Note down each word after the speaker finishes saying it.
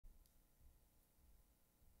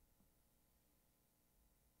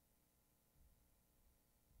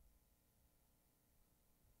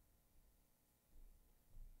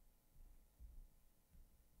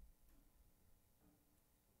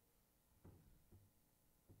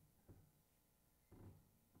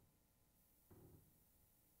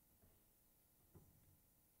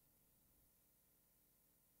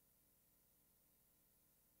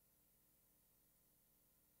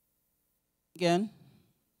again.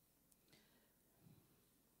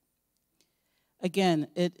 Again,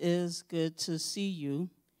 it is good to see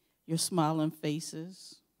you, your smiling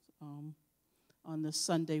faces on this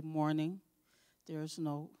Sunday morning. There's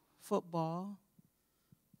no football.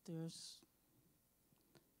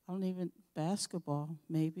 Basketball,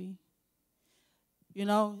 maybe. You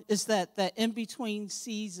know, it's that in-between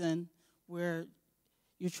season where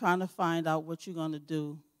you're trying to find out what you're going to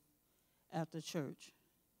do after church,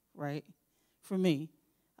 right? For me,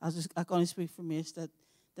 I can only speak for me. It's that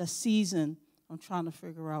season I'm trying to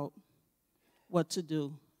figure out what to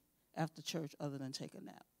do after church other than take a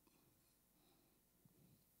nap.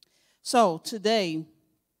 So today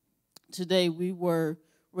we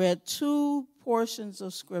read two portions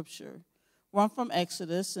of Scripture, one from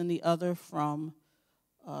Exodus and the other from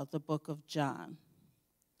the book of John.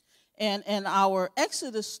 And our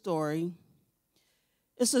Exodus story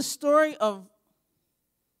is a story of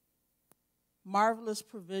marvelous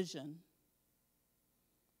provision,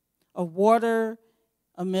 of water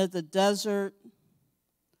amid the desert,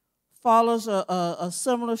 follows a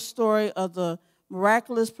similar story of the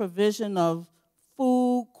miraculous provision of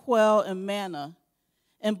food, quail, and manna.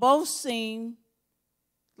 And both seem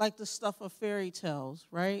like the stuff of fairy tales,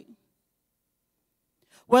 right?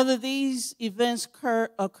 Whether these events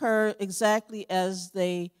occur exactly as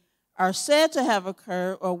they are said to have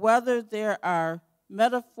occurred, or whether there are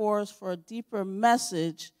metaphors for a deeper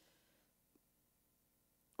message,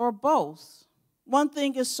 or both, one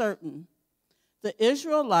thing is certain. The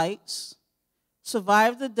Israelites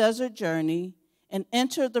survived the desert journey and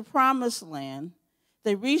entered the promised land.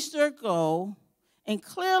 They reached their goal, and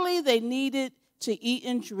clearly they needed to eat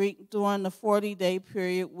and drink during the 40-day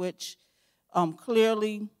period, which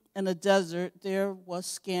clearly in the desert there was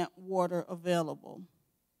scant water available.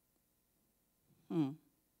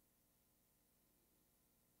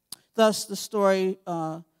 Thus, the story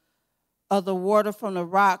of the water from the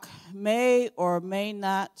rock may or may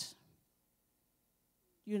not,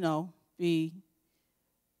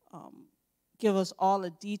 give us all the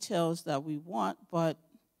details that we want, but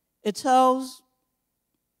it tells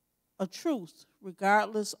a truth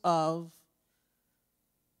regardless of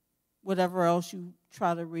whatever else you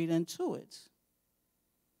try to read into it.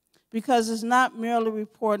 Because it's not merely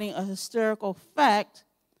reporting a historical fact,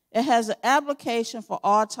 it has an application for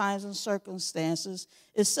all times and circumstances.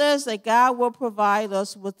 It says that God will provide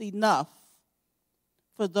us with enough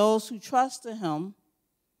for those who trust in Him,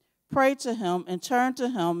 pray to Him, and turn to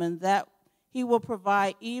Him, and that He will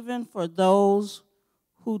provide even for those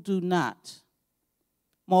who do not.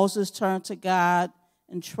 Moses turned to God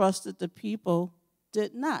and trusted, the people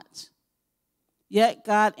did not. Yet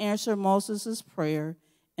God answered Moses' prayer,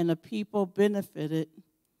 and the people benefited.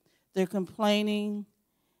 Their complaining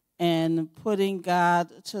and putting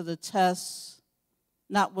God to the test,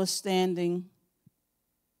 notwithstanding,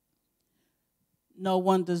 no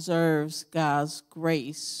one deserves God's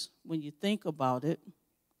grace when you think about it.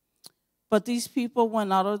 But these people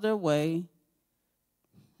went out of their way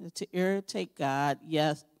to irritate God.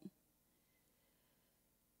 Yes,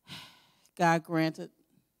 God granted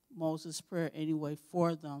Moses' prayer anyway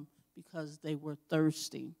for them because they were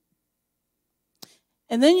thirsty.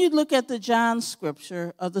 And then you look at the John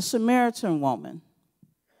scripture of the Samaritan woman.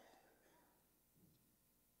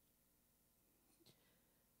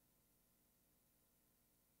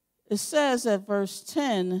 It says at verse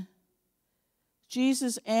 10,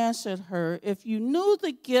 Jesus answered her, "If you knew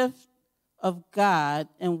the gift of God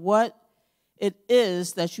and what it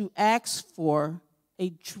is that you ask for, a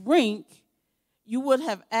drink, you would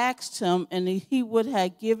have asked him, and he would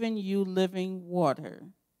have given you living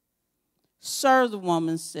water." "Sir," the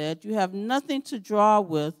woman said, "you have nothing to draw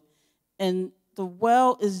with, and the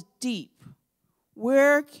well is deep.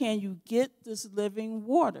 Where can you get this living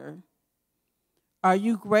water? Are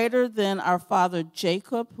you greater than our father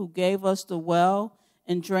Jacob, who gave us the well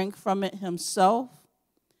and drank from it himself,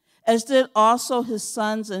 as did also his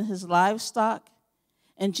sons and his livestock?"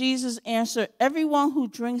 And Jesus answered, "Everyone who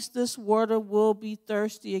drinks this water will be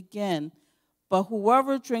thirsty again, but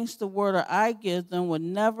whoever drinks the water I give them will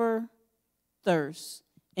never thirst.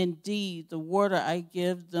 Indeed, the water I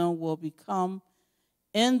give them will become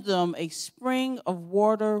in them a spring of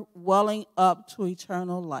water welling up to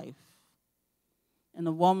eternal life." And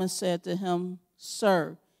the woman said to him,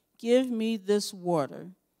 "Sir, give me this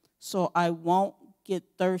water so I won't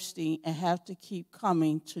get thirsty and have to keep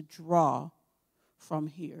coming to draw from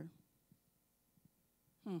here."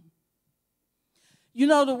 You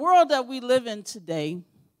know, the world that we live in today,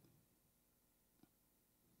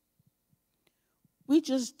 we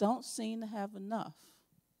just don't seem to have enough.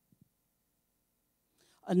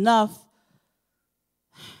 Enough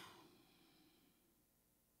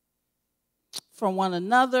from one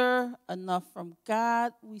another, enough from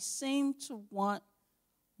God. We seem to want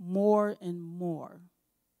more and more.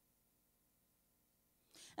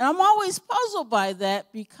 And I'm always puzzled by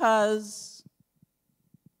that because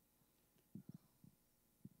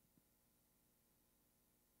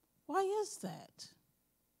why is that?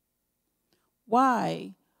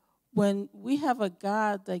 Why, when we have a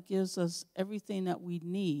God that gives us everything that we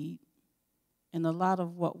need and a lot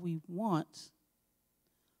of what we want,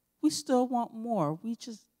 we still want more. We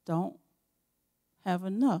just don't have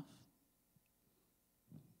enough.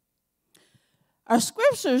 Our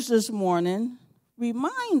scriptures this morning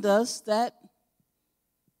remind us that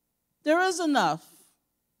there is enough.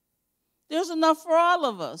 There's enough for all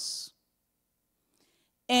of us.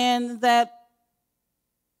 And that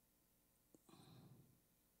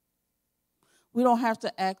we don't have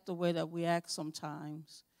to act the way that we act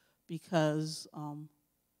sometimes because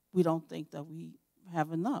we don't think that we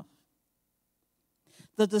have enough.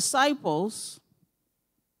 The disciples,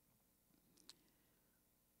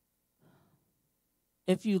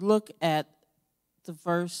 if you look at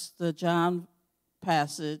the John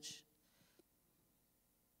passage,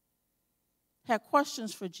 had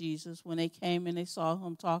questions for Jesus when they came and they saw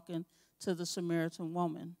him talking to the Samaritan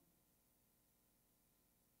woman.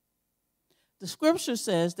 The scripture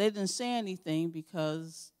says they didn't say anything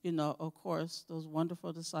because, of course, those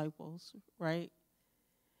wonderful disciples, right?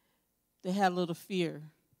 They had a little fear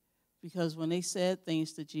because when they said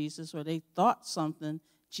things to Jesus or they thought something,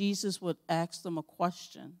 Jesus would ask them a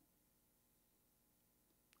question.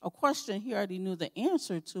 A question he already knew the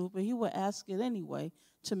answer to, but he would ask it anyway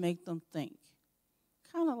to make them think.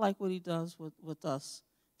 Kind of like what he does with us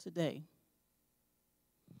today.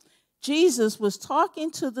 Jesus was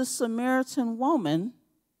talking to the Samaritan woman,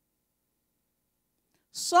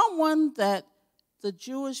 someone that the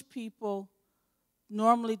Jewish people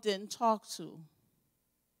normally didn't talk to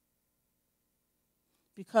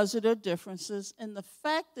because of their differences. And the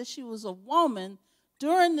fact that she was a woman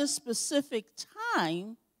during this specific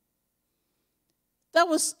time, that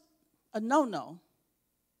was a no-no.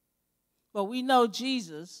 But we know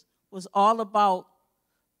Jesus was all about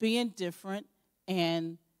being different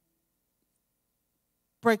and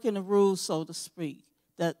breaking the rules, so to speak,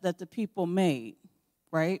 that the people made,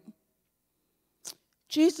 right?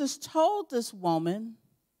 Jesus told this woman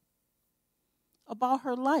about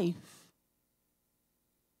her life.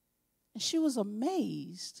 And she was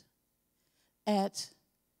amazed at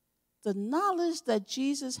the knowledge that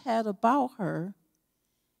Jesus had about her,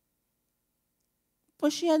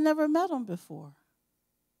 but she had never met him before.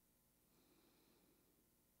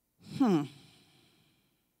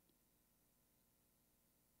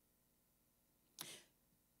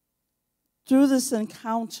 Through this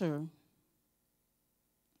encounter,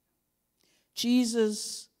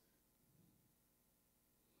 Jesus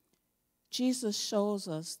shows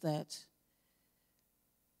us that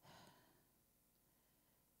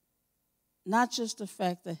not just the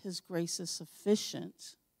fact that his grace is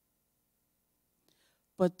sufficient,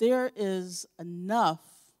 but there is enough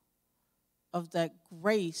of that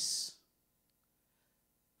grace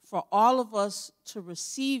for all of us to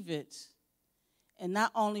receive it. And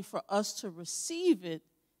not only for us to receive it,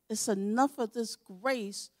 it's enough of this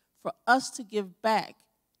grace for us to give back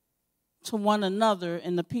to one another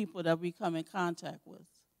and the people that we come in contact with.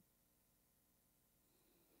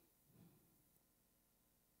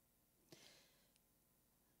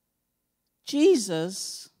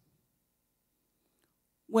 Jesus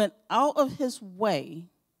went out of his way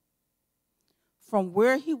from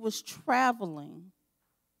where he was traveling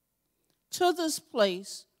to this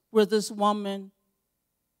place where this woman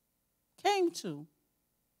came to.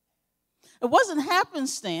 It wasn't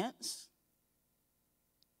happenstance.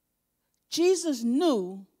 Jesus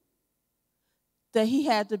knew that he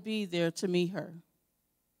had to be there to meet her.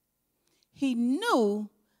 He knew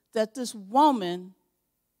that this woman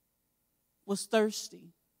was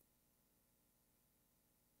thirsty.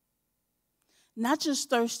 Not just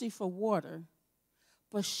thirsty for water,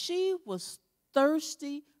 but she was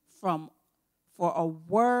thirsty for a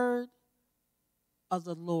word of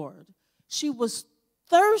the Lord. She was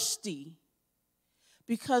thirsty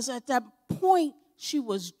because at that point she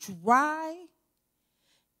was dry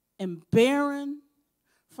and barren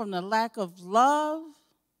from the lack of love,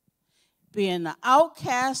 being an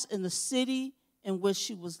outcast in the city in which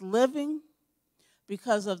she was living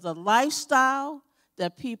because of the lifestyle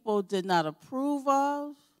that people did not approve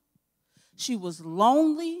of. She was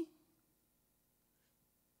lonely,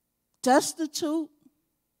 destitute,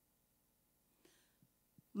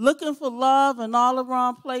 looking for love in all the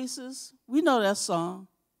wrong places. We know that song,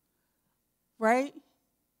 right?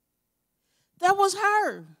 That was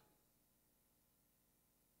her.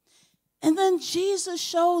 And then Jesus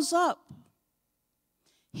shows up.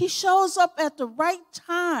 He shows up at the right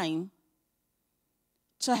time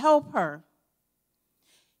to help her.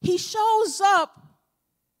 He shows up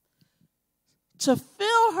to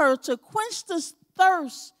fill her, to quench this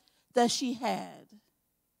thirst that she had.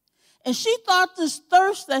 And she thought this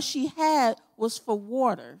thirst that she had was for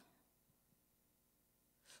water.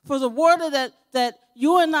 For the water that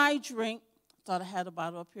you and I drink. I thought I had a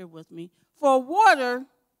bottle up here with me. For water,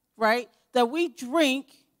 right, that we drink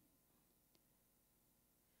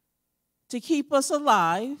to keep us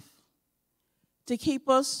alive, to keep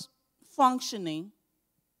us functioning.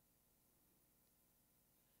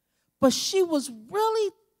 But she was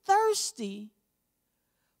really thirsty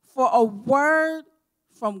for a word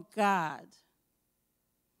from God.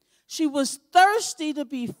 She was thirsty to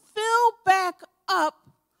be filled back up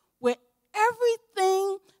with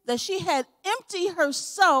everything that she had emptied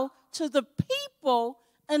herself to the people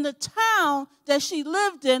in the town that she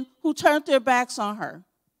lived in who turned their backs on her.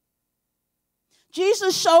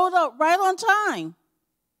 Jesus showed up right on time.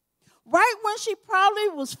 Right when she probably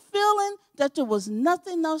was feeling that there was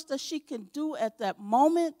nothing else that she could do at that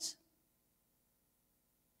moment,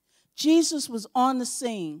 Jesus was on the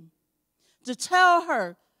scene to tell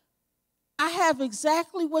her, I have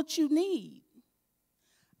exactly what you need.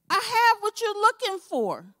 I have what you're looking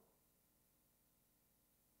for.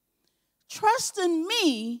 Trust in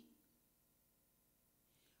me.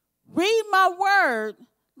 Read my word.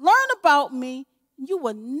 Learn about me. And you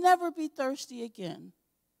will never be thirsty again.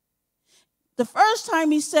 The first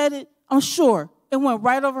time he said it, I'm sure, it went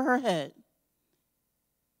right over her head.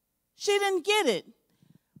 She didn't get it.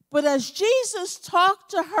 But as Jesus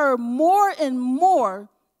talked to her more and more,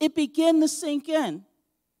 it began to sink in.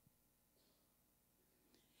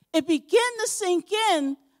 It began to sink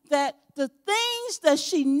in that the things that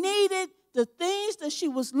she needed, the things that she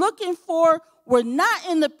was looking for, were not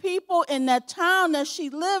in the people in that town that she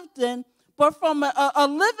lived in, but from a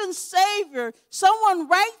living Savior, someone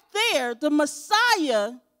right there, the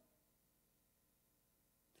Messiah,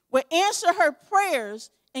 would answer her prayers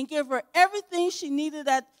and give her everything she needed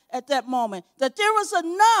at that moment. That there was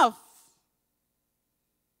enough.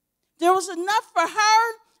 There was enough for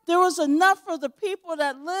her. There was enough for the people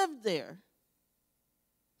that lived there.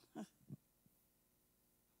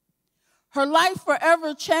 Her life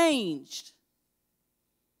forever changed.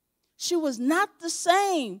 She was not the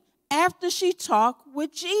same after she talked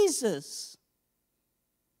with Jesus.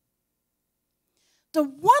 The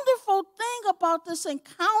wonderful thing about this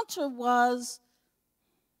encounter was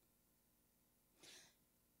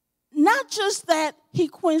not just that he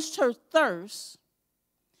quenched her thirst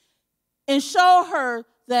and showed her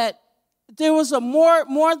that there was a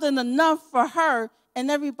more than enough for her and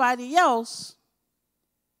everybody else.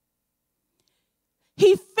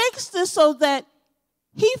 He fixed it so that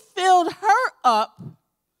he filled her up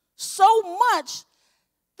so much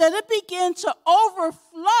that it began to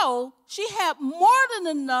overflow. She had more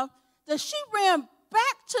than enough that she ran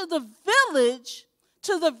back to the village,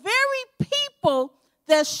 to the very people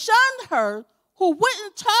that shunned her, who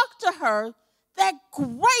wouldn't talk to her. That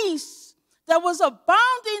grace that was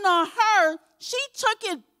abounding on her, she took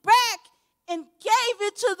it back and gave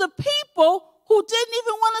it to the people who didn't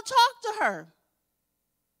even want to talk to her.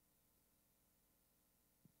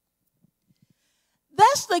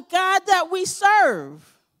 That's the God that we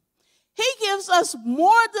serve. He gives us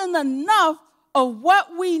more than enough of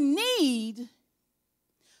what we need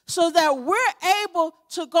so that we're able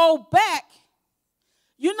to go back.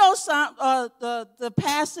 You know the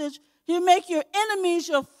passage, you make your enemies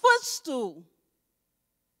your footstool.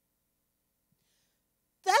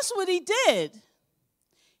 That's what he did.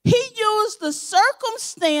 He used the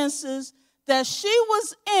circumstances that she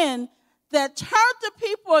was in that turned the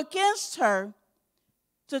people against her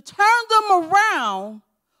to turn them around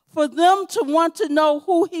for them to want to know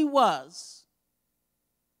who he was.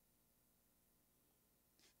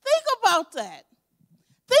 Think about that.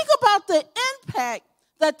 Think about the impact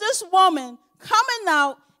that this woman coming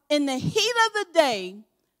out in the heat of the day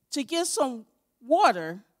to get some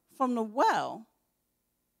water from the well,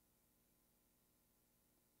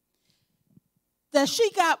 that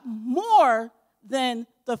she got more than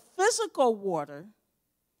the physical water.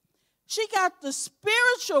 She got the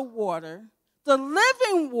spiritual water, the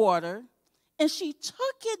living water, and she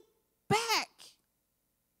took it back.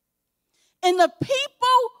 And the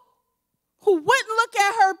people who wouldn't look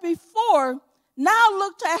at her before now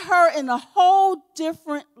looked at her in a whole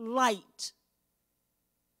different light.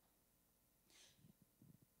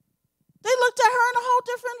 They looked at her in a whole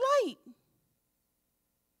different light.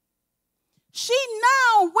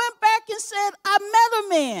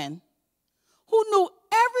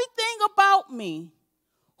 taught me,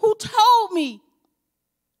 who told me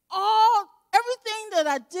everything that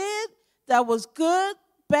I did that was good,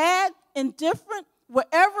 bad, indifferent,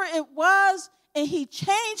 whatever it was, and he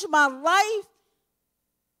changed my life.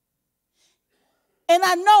 And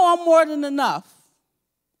I know I'm more than enough.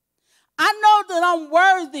 I know that I'm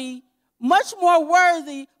worthy, much more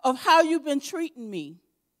worthy of how you've been treating me.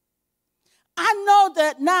 I know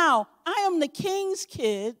that now I am the king's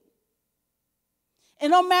kid,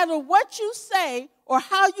 and no matter what you say or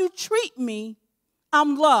how you treat me,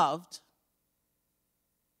 I'm loved.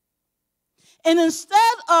 And instead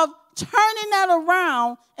of turning that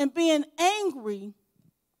around and being angry,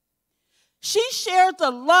 she shared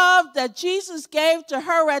the love that Jesus gave to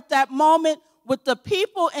her at that moment with the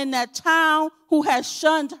people in that town who had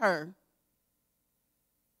shunned her.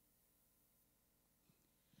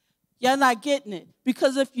 You're not getting it.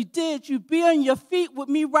 Because if you did, you'd be on your feet with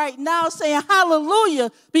me right now saying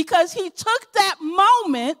hallelujah, because he took that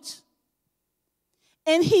moment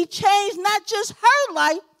and he changed not just her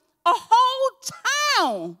life, a whole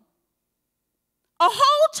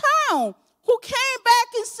town who came back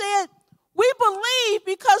and said, we believe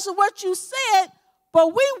because of what you said,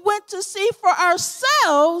 but we went to see for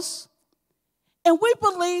ourselves, and we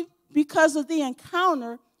believe because of the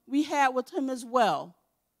encounter we had with him as well.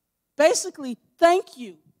 Basically, thank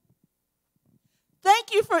you.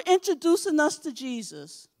 Thank you for introducing us to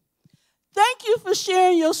Jesus. Thank you for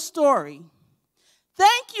sharing your story.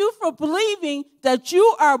 Thank you for believing that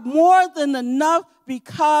you are more than enough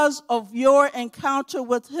because of your encounter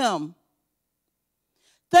with him.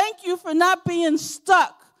 Thank you for not being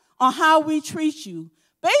stuck on how we treat you.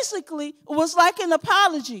 Basically, it was like an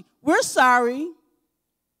apology. We're sorry.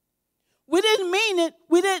 We didn't mean it.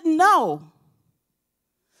 We didn't know.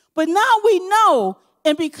 But now we know,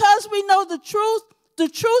 and because we know the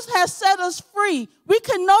truth has set us free. We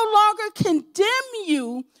can no longer condemn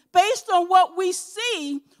you based on what we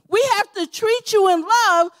see. We have to treat you in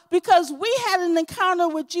love because we had an encounter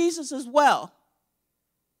with Jesus as well.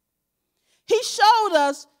 He showed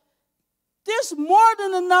us there's more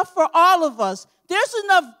than enough for all of us. There's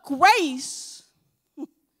enough grace.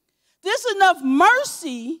 There's enough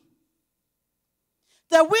mercy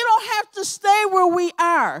that we don't have to stay where we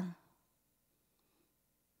are.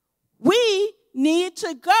 We need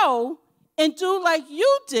to go and do like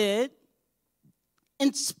you did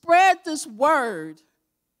and spread this word.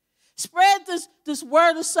 Spread this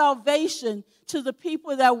word of salvation to the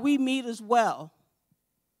people that we meet as well.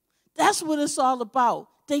 That's what it's all about.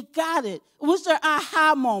 They got it. It was their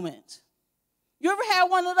aha moment. You ever had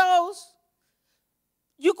one of those?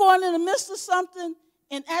 You're going in the midst of something,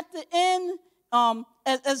 and at the end,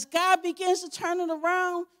 as God begins to turn it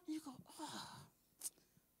around, you go,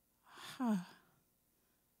 oh,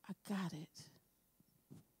 I got it.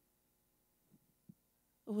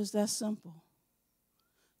 It was that simple.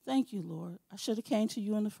 Thank you, Lord. I should have came to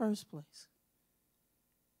you in the first place.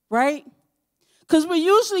 Right? Because we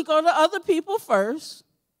usually go to other people first.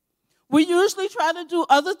 We usually try to do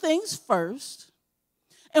other things first.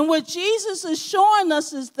 And what Jesus is showing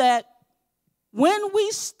us is that when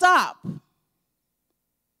we stop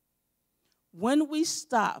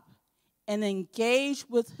and engage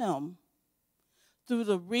with him through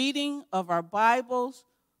the reading of our Bibles,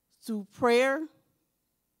 through prayer,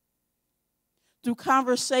 through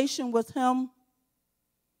conversation with him,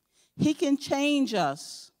 he can change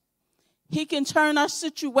us. He can turn our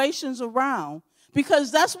situations around,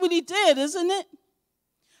 because that's what he did, isn't it?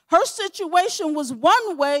 Her situation was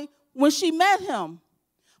one way when she met him.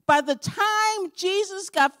 By the time Jesus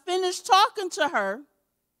got finished talking to her,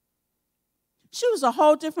 she was a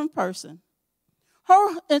whole different person.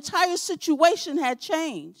 Her entire situation had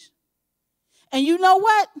changed. And you know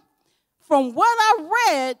what? From what I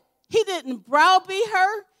read, he didn't browbeat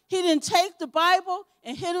her. He didn't take the Bible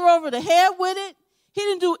and hit her over the head with it. He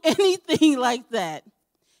didn't do anything like that.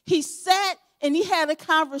 He sat and he had a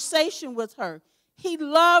conversation with her. He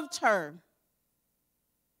loved her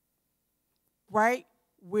right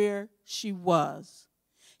where she was.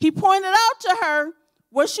 He pointed out to her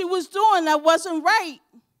what she was doing that wasn't right.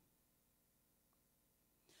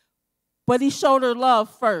 But he showed her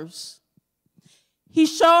love first. He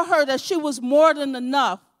showed her that she was more than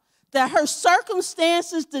enough, that her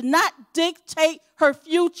circumstances did not dictate her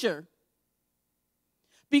future.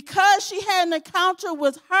 Because she had an encounter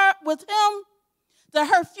with him, that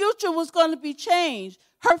her future was going to be changed.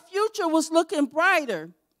 Her future was looking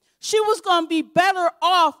brighter. She was going to be better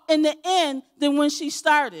off in the end than when she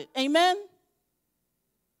started. Amen?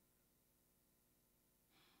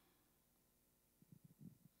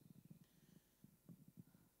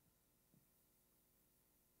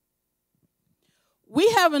 We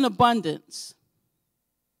have an abundance.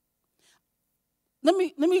 Let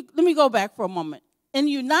me go back for a moment. In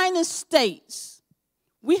the United States,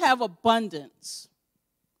 we have abundance,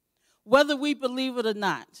 whether we believe it or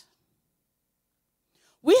not.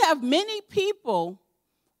 We have many people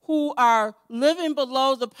who are living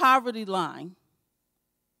below the poverty line.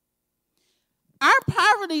 Our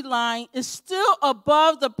poverty line is still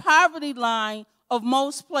above the poverty line of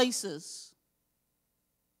most places.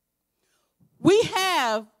 We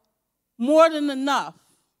have more than enough.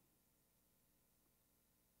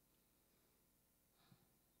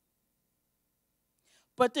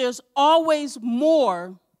 But there's always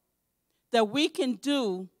more that we can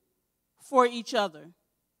do for each other.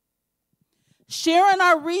 Sharing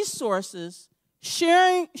our resources,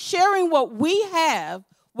 sharing what we have,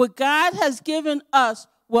 what God has given us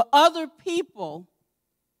with other people,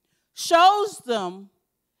 shows them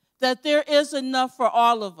that there is enough for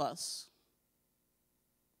all of us.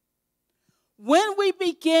 When we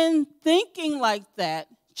begin thinking like that,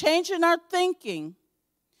 changing our thinking,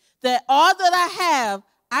 that all that I have,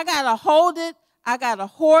 I got to hold it, I got to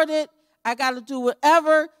hoard it, I got to do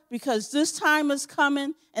whatever because this time is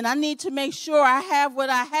coming and I need to make sure I have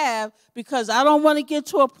what I have because I don't want to get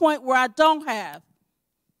to a point where I don't have.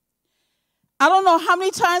 I don't know how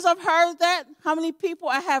many times I've heard that, how many people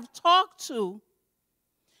I have talked to,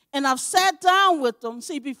 and I've sat down with them.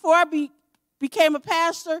 See, before I became a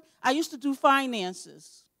pastor, I used to do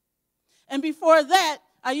finances. And before that,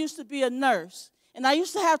 I used to be a nurse. And I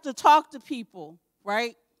used to have to talk to people,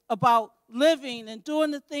 right, about living and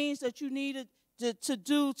doing the things that you needed to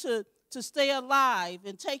do to stay alive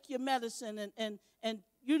and take your medicine. And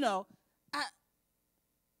you know, I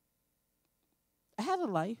had a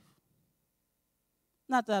life.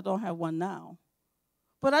 Not that I don't have one now.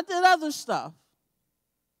 But I did other stuff.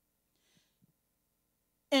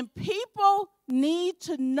 And people need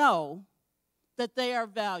to know that they are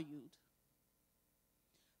valued.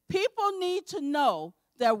 People need to know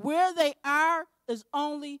that where they are is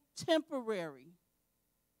only temporary.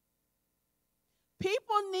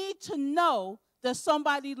 People need to know that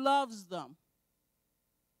somebody loves them.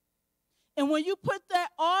 And when you put that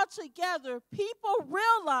all together, people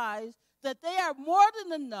realize that they are more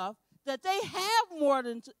than enough, that they have more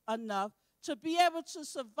than enough to be able to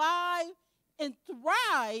survive and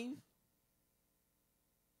thrive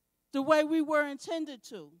the way we were intended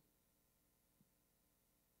to.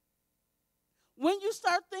 When you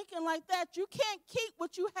start thinking like that, you can't keep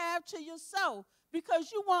what you have to yourself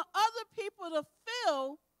because you want other people to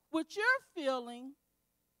feel what you're feeling.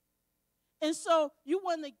 And so you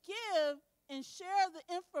want to give and share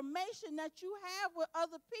the information that you have with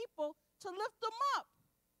other people to lift them up.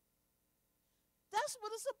 That's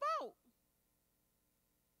what it's about.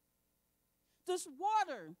 This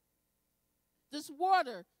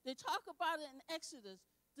water, they talk about it in Exodus.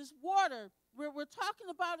 This water, we're talking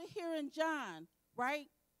about it here in John, right?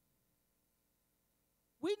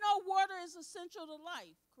 We know water is essential to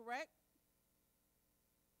life, correct?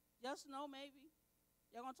 Yes, no, maybe?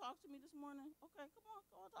 Y'all gonna talk to me this morning? Okay, come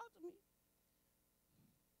on, talk to me.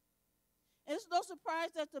 It's no surprise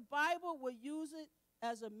that the Bible will use it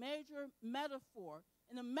as a major metaphor.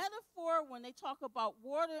 And the metaphor, when they talk about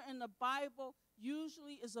water in the Bible,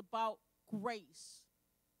 usually is about grace.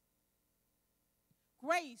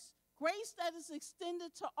 Grace that is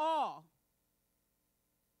extended to all.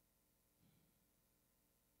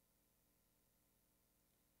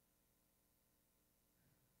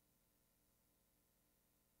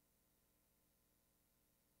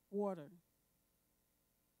 Water.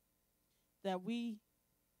 That we,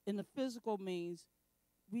 in the physical means,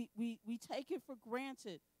 we take it for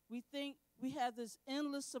granted. We think we have this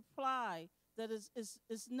endless supply that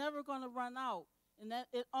is never going to run out, and that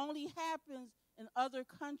it only happens in other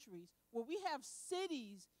countries where we have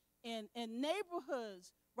cities and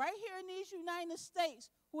neighborhoods right here in these United States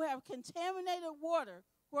who have contaminated water,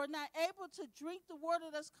 who are not able to drink the water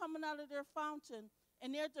that's coming out of their fountain,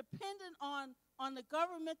 and they're dependent on the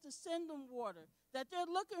government to send them water, that they're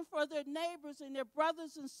looking for their neighbors and their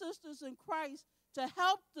brothers and sisters in Christ to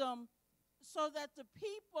help them so that the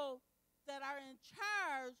people that are in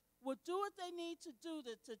charge will do what they need to do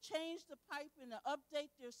to change the pipe and to update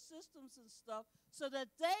their systems and stuff so that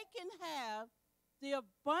they can have the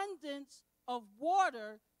abundance of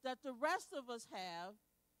water that the rest of us have,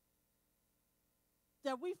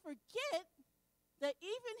 that we forget that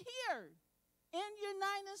even here in the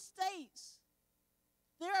United States,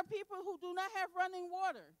 there are people who do not have running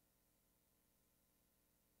water.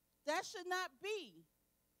 That should not be.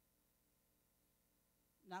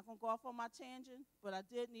 Not going to go off on my tangent, but I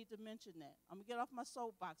did need to mention that. I'm going to get off my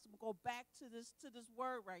soapbox. I'm going to go back to this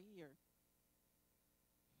word right here.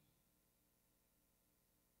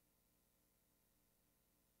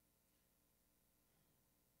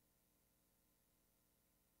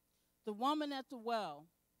 The woman at the well.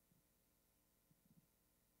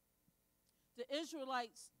 The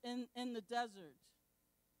Israelites in the desert.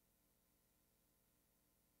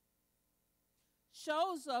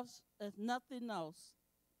 Shows us, if nothing else,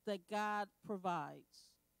 that God provides.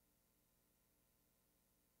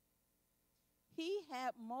 He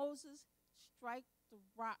had Moses strike the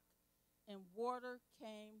rock, and water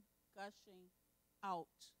came gushing out.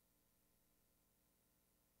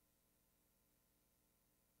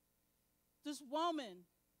 This woman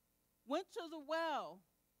went to the well,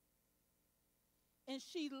 and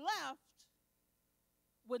she left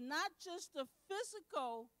with not just the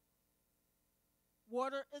physical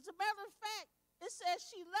water. As a matter of fact, it says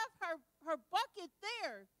she left her bucket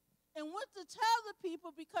there and went to tell the people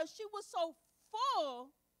because she was so full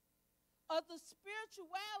of the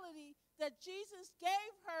spirituality that Jesus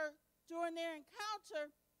gave her during their encounter.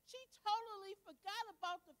 She totally forgot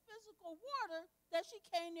about the physical water that she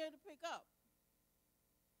came there to pick up.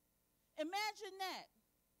 Imagine that.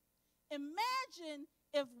 Imagine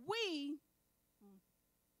if we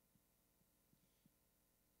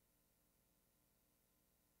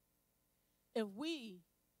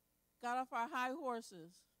got off our high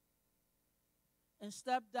horses and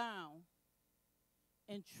stepped down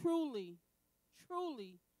and truly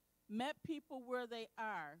met people where they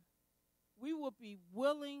are, we would be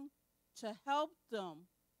willing to help them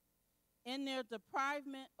in their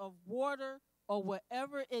deprivation of water or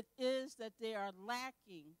whatever it is that they are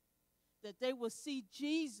lacking, that they will see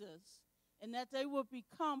Jesus and that they will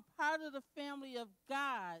become part of the family of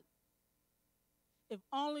God if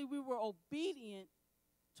only we were obedient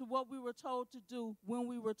to what we were told to do when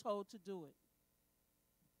we were told to do it.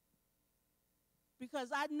 Because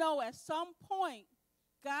I know at some point,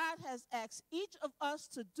 God has asked each of us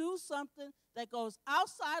to do something that goes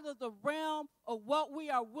outside of the realm of what we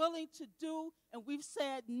are willing to do, and we've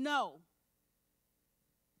said no.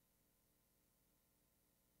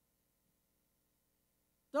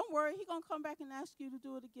 Don't worry, he's going to come back and ask you to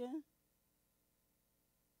do it again.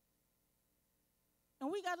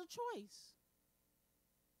 And we got a choice.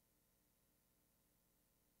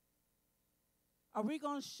 Are we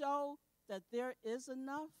going to show that there is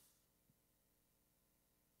enough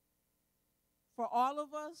for all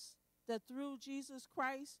of us, that through Jesus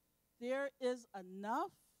Christ there is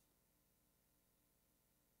enough?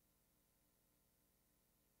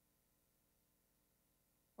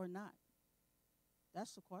 Or not?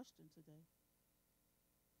 That's the question today.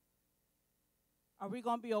 Are we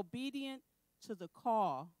going to be obedient to the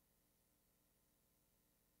call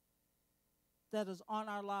that is on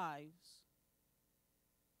our lives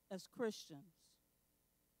as Christians?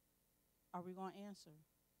 Are we going to answer?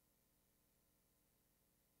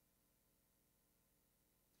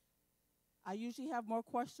 I usually have more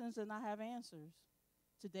questions than I have answers.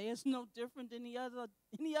 Today is no different than any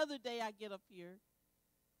other day I get up here.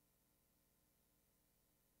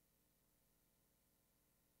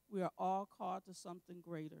 We are all called to something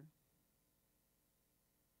greater.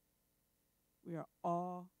 We are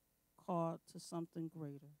all called to something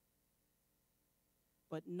greater.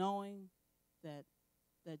 But knowing that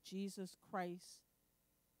Jesus Christ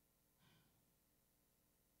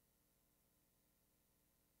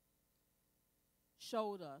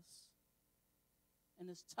showed us and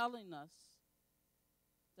is telling us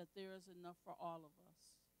that there is enough for all of us.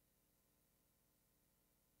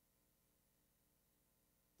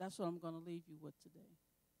 That's what I'm going to leave you with today.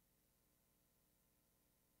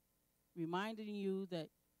 Reminding you that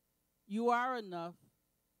you are enough,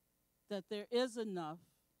 that there is enough,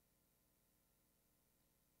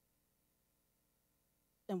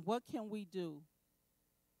 and what can we do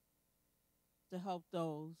to help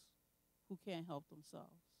those who can't help themselves?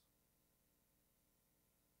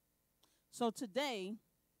 So today,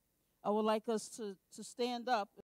 I would like us to stand up.